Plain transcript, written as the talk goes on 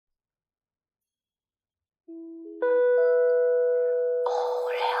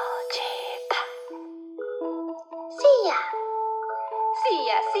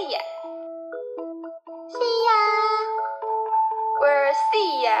Sia. Sia. Where's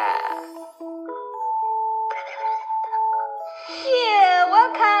Sia? Yeah,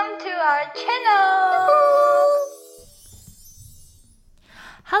 welcome to our channel.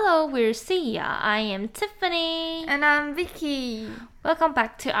 Hello, we're Sia. I am Tiffany. And I'm Vicky. Welcome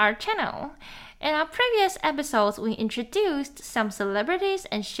back to our channel. In our previous episodes, we introduced some celebrities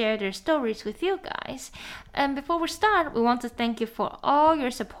and shared their stories with you guys. And before we start, we want to thank you for all your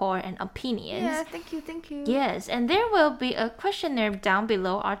support and opinions. Yeah, thank you. Yes, and there will be a questionnaire down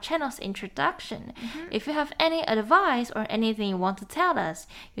below our channel's introduction. If you have any advice or anything you want to tell us,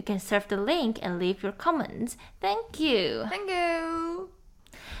 you can surf the link and leave your comments. Thank you. Thank you.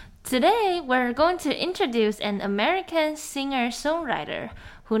 Today, we're going to introduce an American singer-songwriter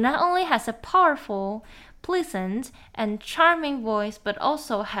who not only has a powerful, pleasant, and charming voice, but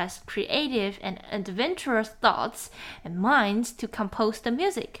also has creative and adventurous thoughts and minds to compose the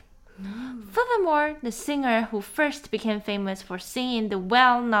music. Furthermore, the singer who first became famous for singing the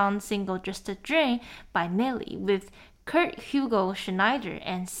well-known single Just a Dream by Nelly with Kurt Hugo Schneider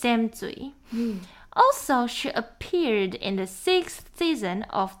and Sam Tsui. Also, she appeared in the 6th season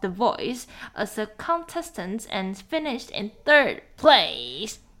of The Voice as a contestant and finished in 3rd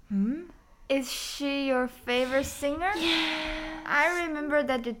place. Is she your favorite singer? Yeah. I remember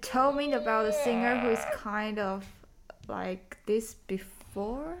that you told me about a singer who is kind of like this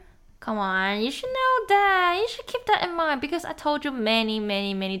before. Come on, you should know that. You should keep that in mind because I told you many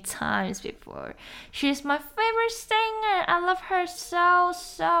times before. She's my favorite singer. I love her so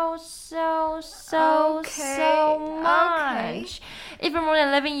much. Even more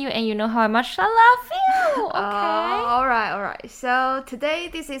than loving you, and you know how much I love you. Okay. Alright. So today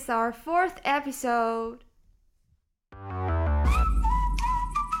this is our 4th episode.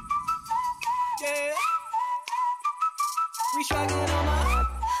 Yeah. We struggling on my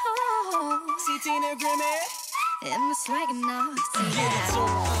Christina Grimmie. In the swag now,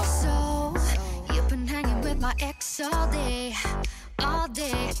 So, you've been hanging with my ex all day.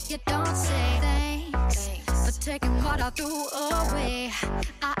 You don't say thanks for taking what I threw away.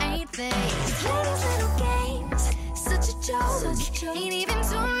 I ain't faced. Play these little games, such a joke. Ain't even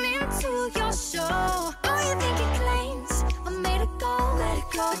tuned into your show. Oh, you think it claims I made it go,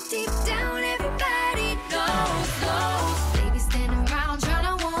 But deep down, everybody knows. Baby standing around trying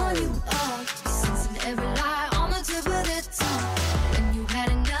to warn you up. Sensing every lie on the tip of their tongue. When you had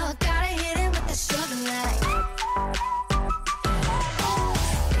enough, gotta hit it with the sugar light.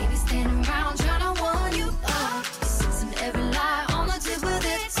 Baby standing around trying to warn you up. Sensing every lie on the tip of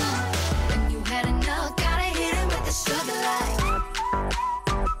their tongue. When you had enough, gotta hit it with the sugar light.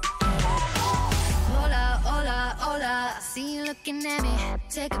 Hola, see you looking at me.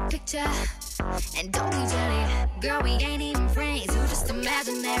 Take a picture. And don't be jelly, girl, we ain't even friends. You just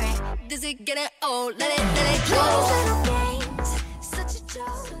imaginary. Does it get it old? Let it go. Such a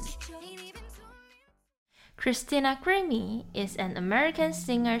joke. Christina Grimmie is an American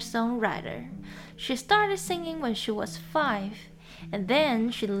singer-songwriter. She started singing when she was 5, and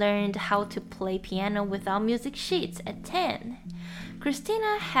then she learned how to play piano without music sheets at 10.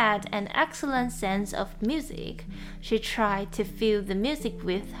 Christina had an excellent sense of music. She tried to feel the music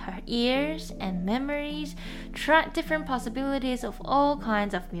with her ears and memories, tried different possibilities of all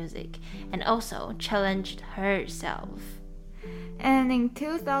kinds of music, and also challenged herself. And in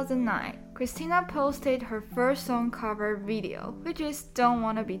 2009, Christina posted her first song cover video, which is Don't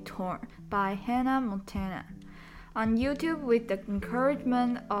Wanna Be Torn by Hannah Montana, on YouTube with the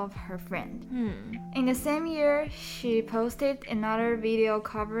encouragement of her friend. In the same year, she posted another video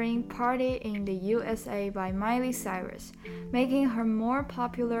covering Party in the USA by Miley Cyrus, making her more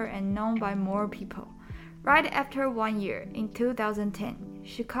popular and known by more people. Right after 1 year, in 2010,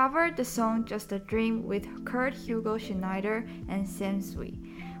 she covered the song Just a Dream with Kurt Hugo Schneider and Sam Tsui,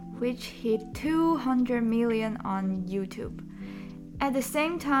 which hit 200 million on YouTube. At the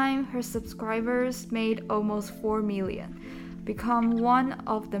same time, her subscribers made almost 4 million, become one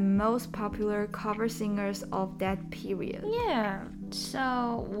of the most popular cover singers of that period. Yeah,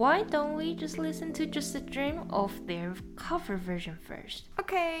 so why don't we just listen to Just a Dream of their cover version first?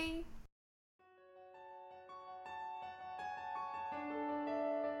 Okay.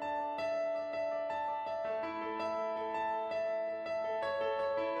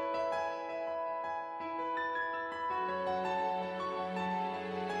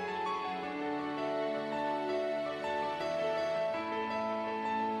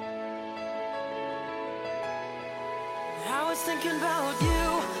 I was thinking about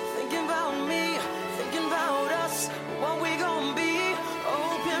you, thinking about me, thinking about us, what we gon' be.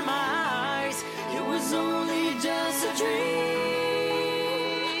 Open my eyes, it was only just a dream.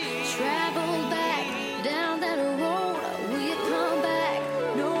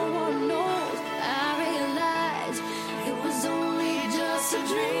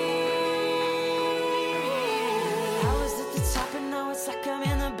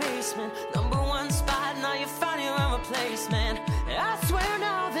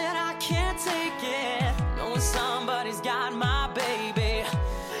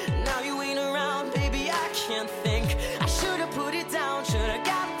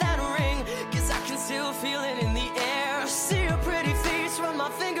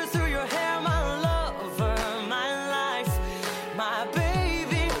 finger through your hair, my lover, my life, my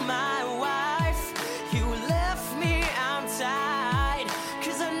baby, my wife. You left me outside,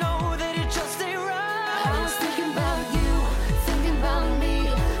 'cause I know that it just ain't right. I was thinking about you, thinking about me,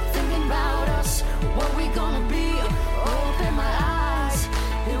 thinking about us, what we gonna be. Open my eyes,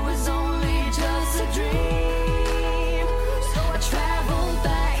 it was only just a dream. So I traveled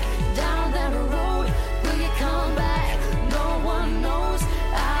back down that road. Will you come back? No one knows.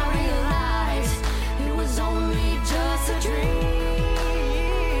 I realized it was only just a dream.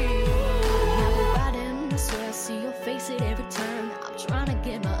 Now we're riding, I swear I see your face at every turn. I'm trying to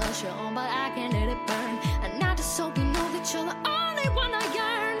get my usher on, but I can't let it burn. And I just hope you know that you're the only one I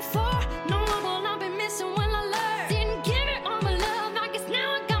yearn for. No one will I be missing when I learn. Didn't give it all my love, I guess now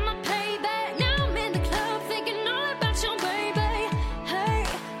I got my payback. Now I'm in the club thinking all about your baby. Hey,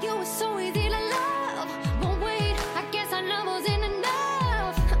 you were so easy to love, but wait, I guess our love wasn't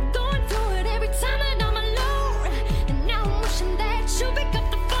enough. I'm going through it every time that I'm alone, and now I'm wishing that you pick up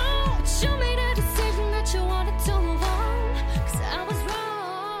the phone. But you made a decision that you wanted to move on, 'cause I was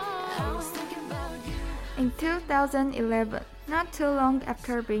wrong. I was thinking about you. In 2011, not too long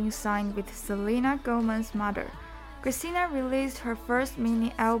after being signed with Selena Gomez's mother, Christina released her first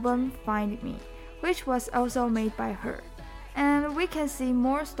mini album, Find Me, which was also made by her. And we can see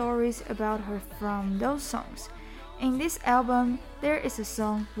more stories about her from those songs. In this album, there is a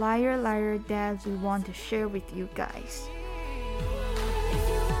song, Liar Liar, that we want to share with you guys. If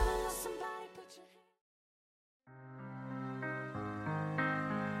you ever lost somebody, put your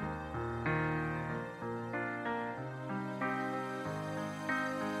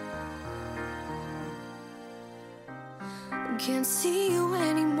Can't see you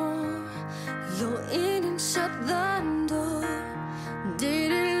anymore. You're in and shut the door.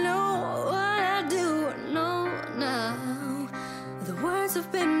 Didn't know what I do know now. The words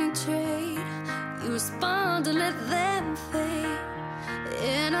have been betrayed. You respond to let them fade,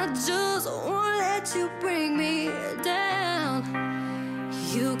 and I just won't let you bring me down.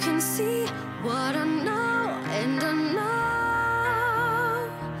 You can see what I know, and I know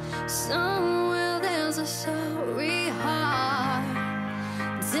somewhere there's a sorry heart.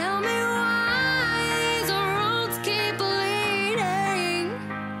 Tell me why these roads keep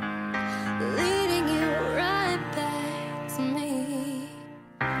leading you right back to me.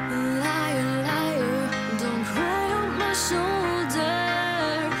 Liar, liar, don't cry on my shoulder.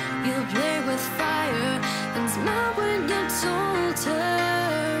 You play with fire and smile when you told her.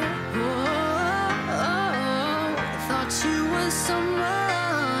 Thought you were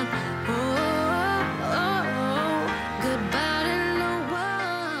someone. Goodbye to no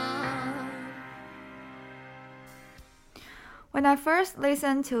one. When I first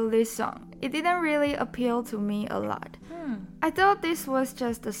listened to this song, it didn't really appeal to me a lot. I thought this was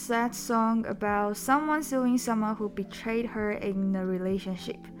just a sad song about someone suing someone who betrayed her in a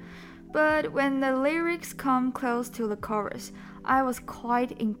relationship. But when the lyrics come close to the chorus, I was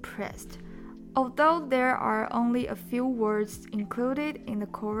quite impressed. Although there are only a few words included in the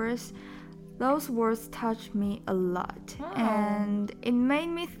chorus, those words touched me a lot. And it made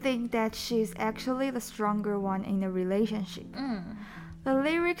me think that she's actually the stronger one in the relationship. The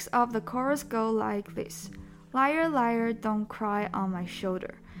lyrics of the chorus go like this: Liar, liar, don't cry on my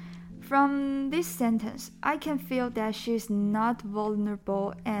shoulder. From this sentence, I can feel that she's not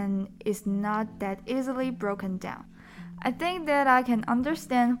vulnerable and is not that easily broken down. I think that I can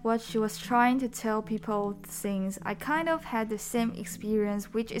understand what she was trying to tell people, since I kind of had the same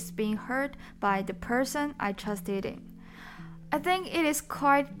experience, which is being hurt by the person I trusted in. I think it is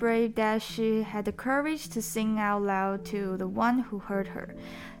quite brave that she had the courage to sing out loud to the one who hurt her,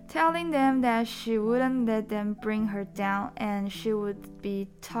 telling them that she wouldn't let them bring her down and she would be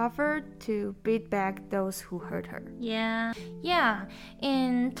tougher to beat back those who hurt her. Yeah.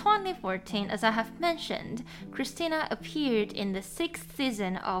 In 2014, as I have mentioned, Christina appeared in the 6th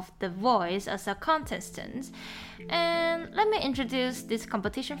season of The Voice as a contestant. And let me introduce this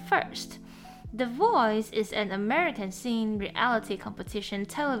competition first. The Voice is an American singing reality competition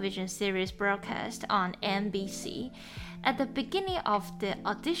television series broadcast on NBC. At the beginning of the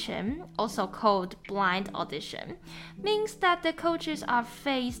audition, also called blind audition, means that the coaches are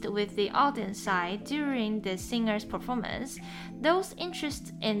faced with the audience side during the singer's performance. Those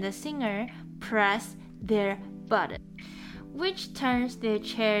interested in the singer press their button, which turns their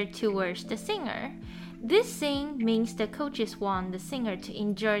chair towards the singer. This thing means the coaches want the singer to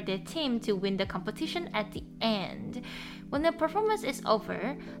enjoy their team to win the competition at the end. When the performance is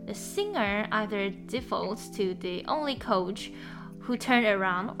over, the singer either defaults to the only coach who turn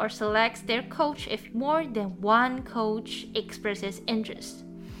around or selects their coach if more than one coach expresses interest.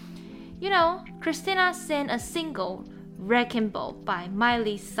 You know, Christina sang a single, Wrecking Ball by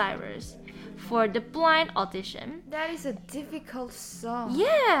Miley Cyrus, for the blind audition. That is a difficult song.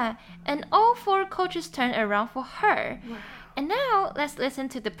 Yeah, and all 4 coaches turned around for her. Wow. And now, let's listen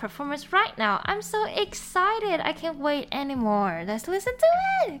to the performance right now. I'm so excited. I can't wait anymore. Let's listen to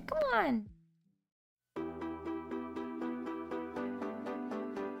it. Come on.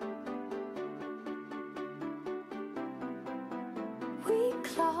 We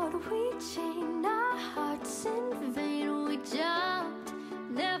clawed, we chained our hearts in vain. We jumped,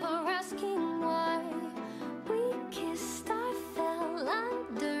 never asking why. We kissed, I fell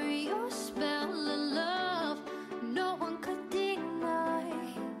under your spell of love. No one could deny.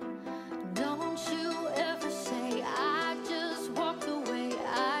 Don't you ever say I just walked away.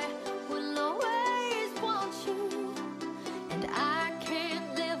 I will always want you, and I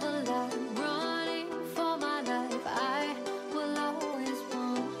can't live a life running for my life. I will always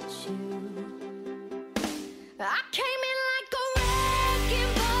want you. I came in like a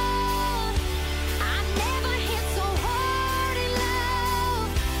wrecking ball. I never hit so hard in love.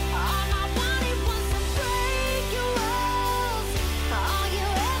 All I wanted was to break your walls. All you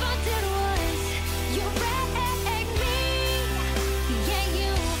ever did was you wrecked me. Yeah,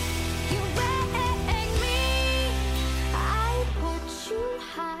 you wrecked me. I put you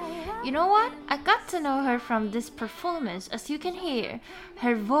high. You know what? I got to know her from this performance. As you can hear,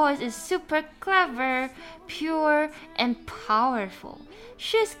 her voice is super clever, pure, and powerful.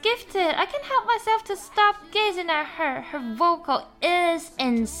 She's gifted. I can't help myself to stop gazing at her. Her vocal is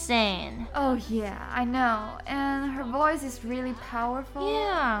insane. Oh yeah, I know. And her voice is really powerful.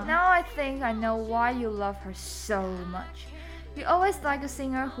 Yeah. Now I think I know why you love her so much. You always like a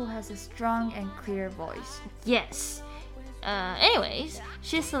singer who has a strong and clear voice. Yes. Anyways,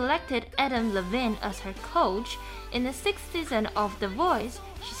 she selected Adam Levine as her coach. In the 6th season of The Voice,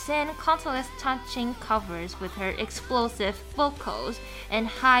 she sang countless touching covers with her explosive vocals and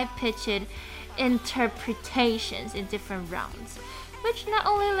high-pitched interpretations in different rounds, which not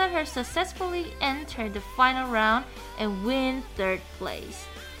only let her successfully enter the final round and win 3rd place,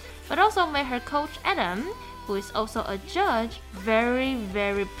 but also made her coach Adam, who is also a judge, very,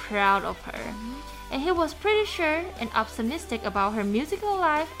 very proud of her. And he was pretty sure and optimistic about her musical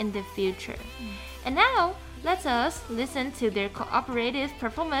life in the future. And now, let us listen to their cooperative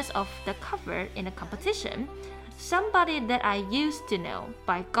performance of the cover in a competition, Somebody That I Used to Know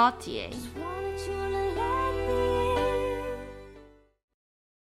by Gautier. Wanted you to let me in.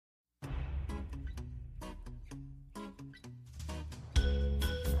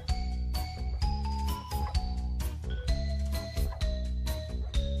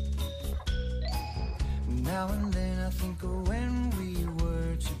 Now and then I think of when we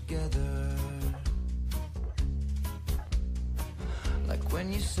were together, like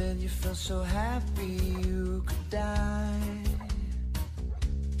when you said you felt so happy you could die.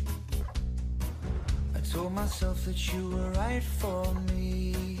 I told myself that you were right for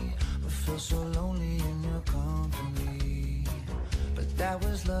me, but felt so lonely in your company. But that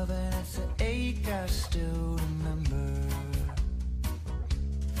was love and it's an ache I still remember.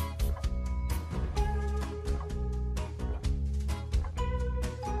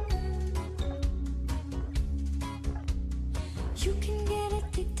 You can get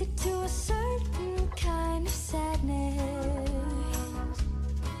addicted to a certain kind of sadness,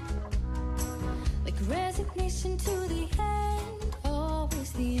 like resignation to the end,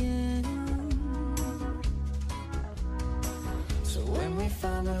 always the end. So when we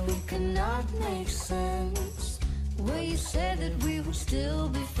found out we could not make sense, Well, you said that we would still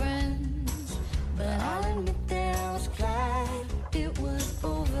be friends, but I'll admit that I was glad it was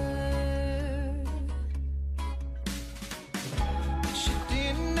over. she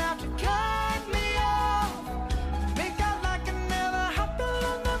didn't have to cut me off, make out like it never happened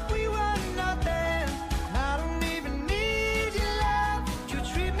and that we were nothing. I don't even need your love. You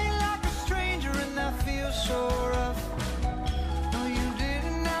treat me like a stranger and that feels so rough. No, you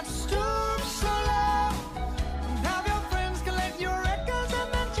didn't have to stoop so low and have your friends collect your records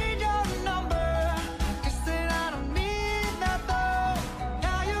and then change your number. I guess that I don't need that though.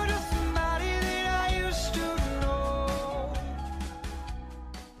 Now you're just somebody that I used to know.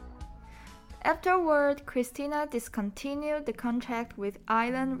 Afterward, Christina discontinued the contract with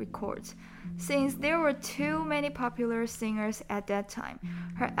Island Records. Since there were too many popular singers at that time,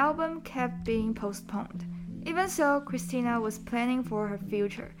 her album kept being postponed. Even so, Christina was planning for her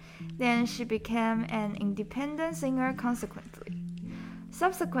future. Then she became an independent singer consequently.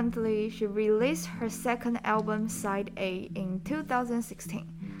 Subsequently, she released her second album, Side A, in 2016.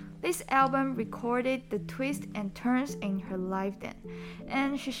 This album recorded the twists and turns in her life then,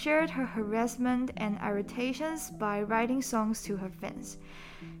 and she shared her harassment and irritations by writing songs to her fans.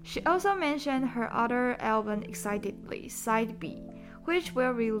 She also mentioned her other album Excitedly, Side B, which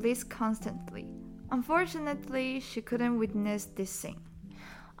will release constantly. Unfortunately, she couldn't witness this scene.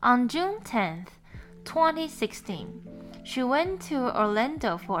 On June 10th, 2016, she went to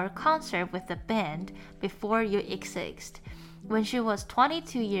Orlando for a concert with the band Before You Exist when she was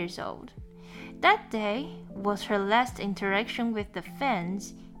 22 years old. That day was her last interaction with the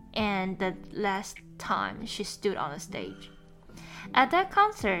fans and the last time she stood on the stage. At that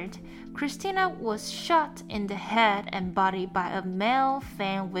concert, Christina was shot in the head and body by a male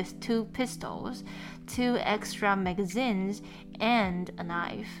fan with 2 pistols, 2 extra magazines, and a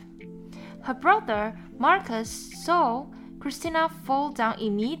knife. Her brother, Marcus, saw Christina fall down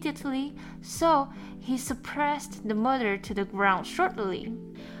immediately, so he suppressed the murder to the ground shortly.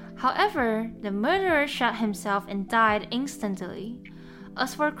 However, the murderer shot himself and died instantly.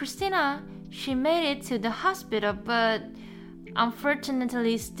 As for Christina, she made it to the hospital but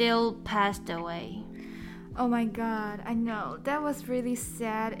unfortunately still passed away. Oh my god, I know, that was really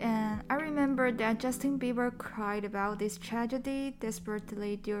sad, and I remember that Justin Bieber cried about this tragedy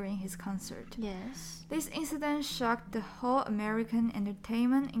desperately during his concert. Yes. This incident shocked the whole American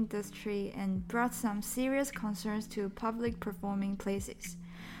entertainment industry and brought some serious concerns to public performing places.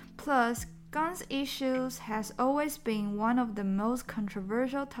 Plus, guns issues has always been one of the most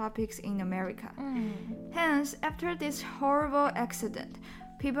controversial topics in America. Hence, after this horrible accident,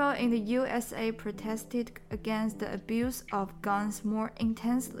 people in the USA protested against the abuse of guns more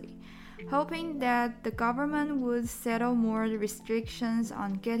intensely, hoping that the government would settle more restrictions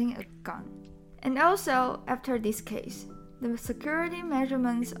on getting a gun. And also, after this case, the security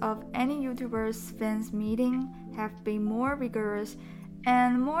measurements of any YouTuber's fans meeting have been more rigorous,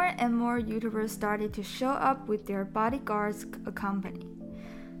 and more YouTubers started to show up with their bodyguards accompanied.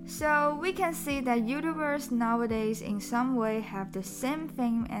 So we can see that YouTubers nowadays in some way have the same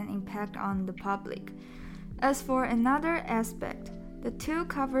fame and impact on the public. As for another aspect, the 2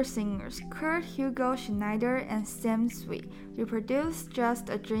 cover singers, Kurt Hugo Schneider and Sam Sweet, reproduced Just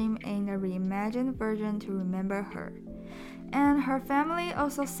a Dream in a reimagined version to remember her. And her family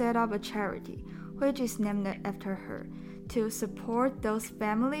also set up a charity, which is named after her, to support those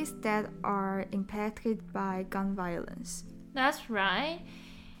families that are impacted by gun violence. That's right.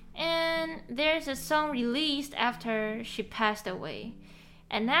 And there's a song released after she passed away.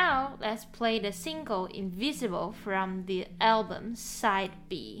 And now let's play the single Invisible from the album Side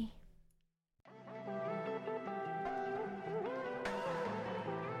B.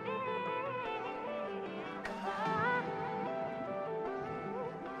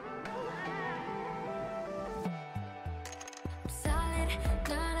 Solid,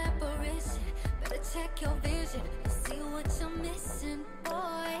 not apparition. Better check your vision and see what you're missing, boy.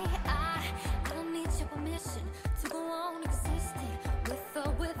 I don't need your permission to go on existing with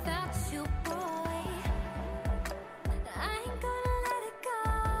or without you, boy. I ain't gonna let it go,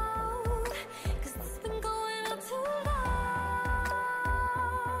 'cause this been going on too long.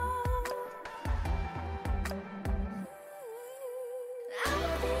 I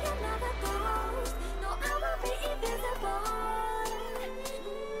will be another ghost. No, I will be invisible.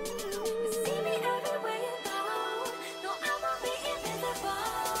 You see me everywhere you go. No, I will be invisible.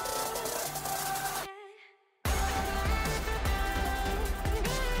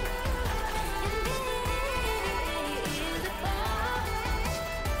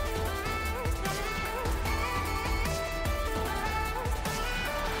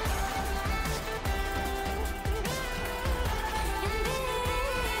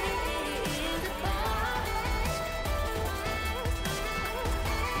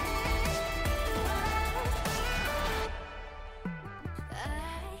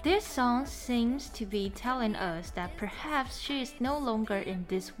 This song seems to be telling us that perhaps she is no longer in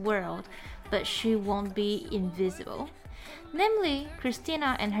this world, but she won't be invisible. Namely,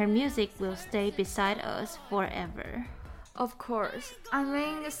 Christina and her music will stay beside us forever. Of course, I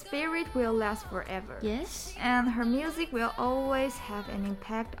mean the spirit will last forever. Yes? And her music will always have an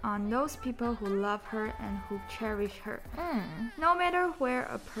impact on those people who love her and who cherish her. No matter where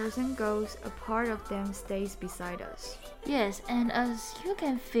a person goes, a part of them stays beside us. Yes, and as you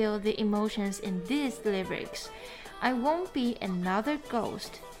can feel the emotions in these lyrics, I won't be another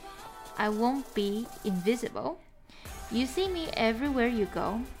ghost. I won't be invisible. You see me everywhere you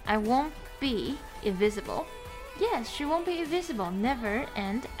go. I won't be invisible. Yes, she won't be invisible, never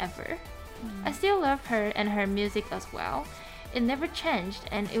and ever. I still love her and her music as well. It never changed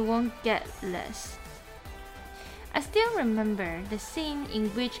and it won't get less. I still remember the scene in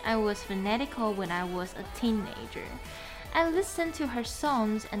which I was fanatical when I was a teenager. I listened to her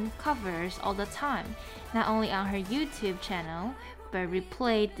songs and covers all the time, not only on her YouTube channel, but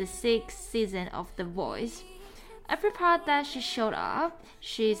replayed the 6th season of The Voice. Every part that she showed up,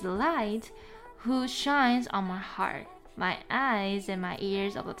 she's the light who shines on my heart, my eyes, and my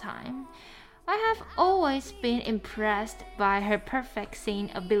ears all the time. I have always been impressed by her perfect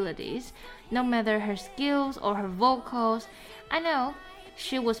singing abilities, no matter her skills or her vocals. I know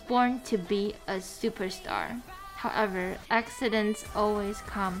she was born to be a superstar. However, accidents always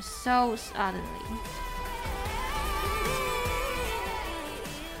come so suddenly.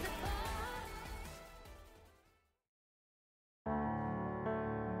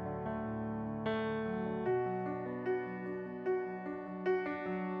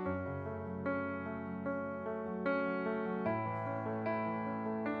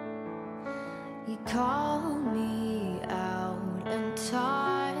 You called me out and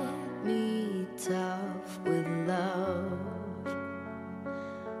taught me tough with love,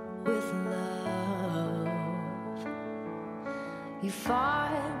 with love. You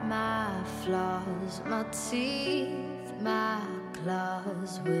fought my flaws, my teeth, my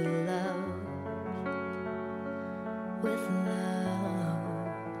claws with love, with love.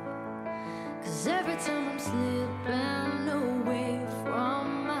 'Cause every time I'm slipping away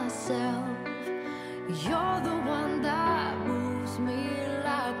from myself, you're the one that moves me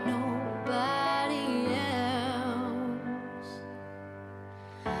like nobody else.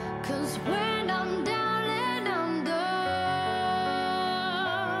 'Cause when I'm down and I'm done,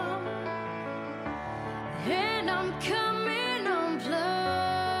 and I'm coming unplugged,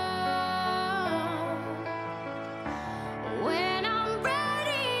 when I'm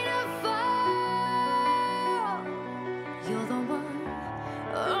ready to fall, you're the one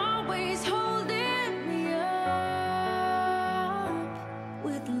always holding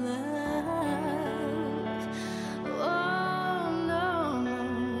with love. Oh no.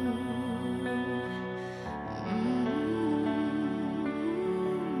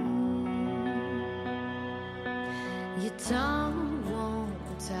 Your tongue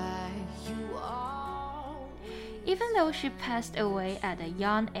won't tie you all. Even though she passed away at a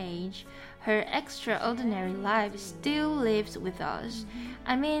young age, her extraordinary life still lives with us.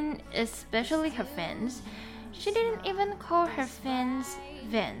 I mean, especially her fans. She didn't even call her fans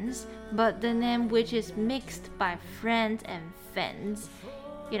Vans, but the name which is mixed by friends and fans.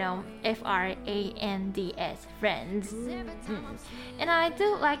 You know, F-R-A-N-D-S, friends. And I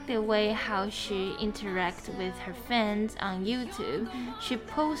do like the way how she interacts with her fans on YouTube. She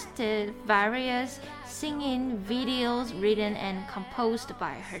posted various singing videos written and composed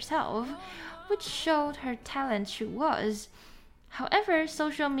by herself, which showed her talent she was. However,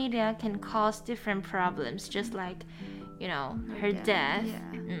 social media can cause different problems, just like, you know, her death.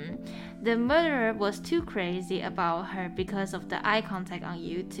 Yeah. The murderer was too crazy about her because of the eye contact on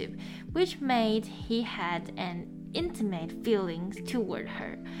YouTube, which made he had an intimate feelings toward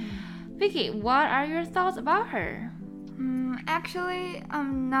her. Vicky, what are your thoughts about her? Actually,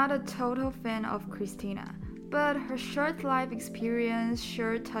 I'm not a total fan of Christina, but her short life experience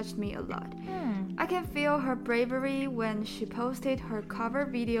sure touched me a lot. I can feel her bravery when she posted her cover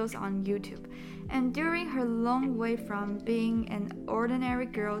videos on YouTube, and during her long way from being an ordinary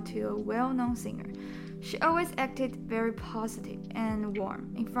girl to a well-known singer. She always acted very positive and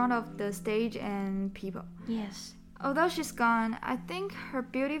warm in front of the stage and people. Yes. Although she's gone, I think her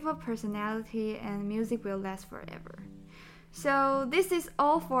beautiful personality and music will last forever. So this is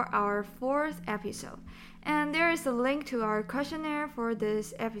all for our 4th episode, and there is a link to our questionnaire for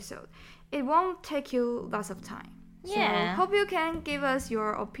this episode. It won't take you lots of time. Yeah. So hope you can give us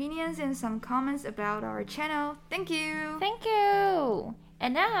your opinions and some comments about our channel. Thank you. Thank you.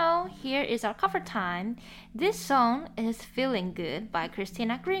 And now, here is our cover time. This song is Feeling Good by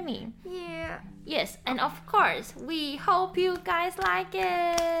Christina Grimmie. Yeah. Yes, and of course, we hope you guys like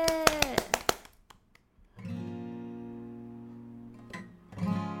it.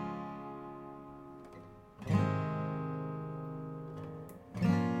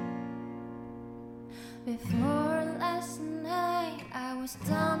 Before last night, I was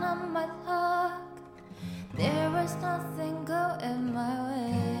down on my luck. There was nothing going my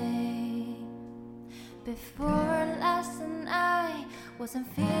way. Before last night, wasn't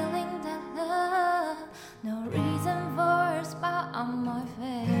feeling that love. No reason for a smile on my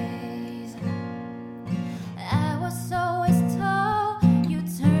face. I was always told you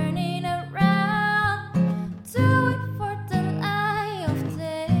turning around. Do it for the light of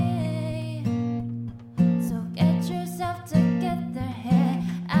day. So get yourself together, head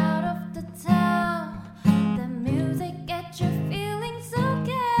out of the town. The music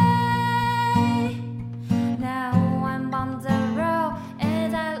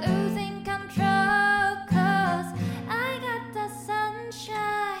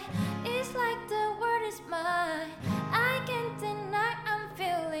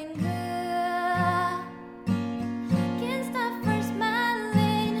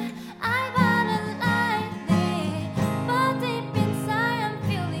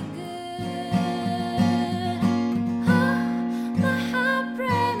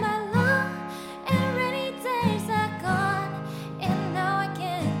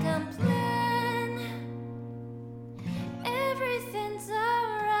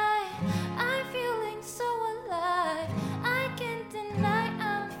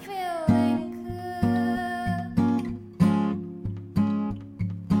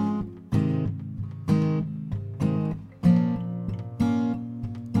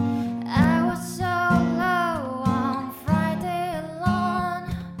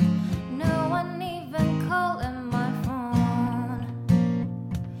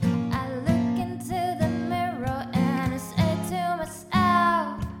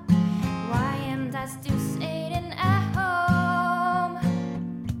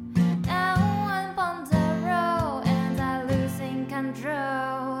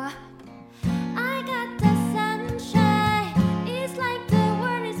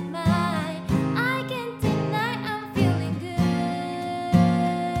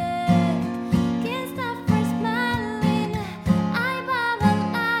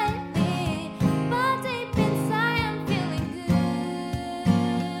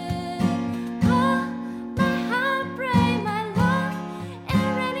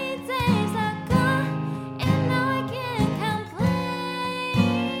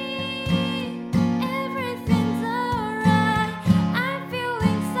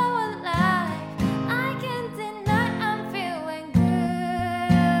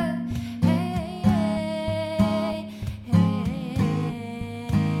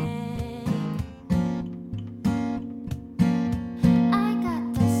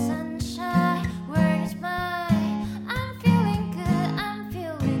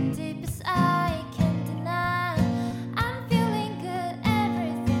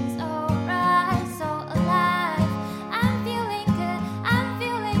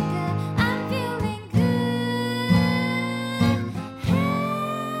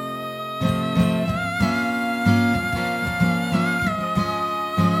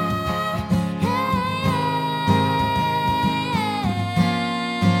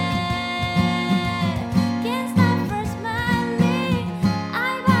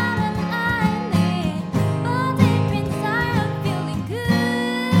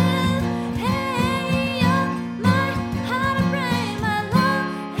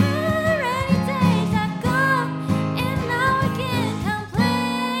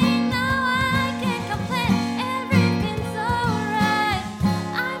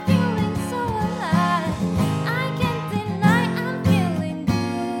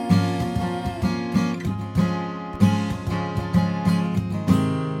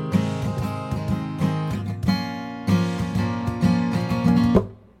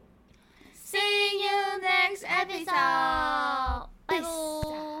episode.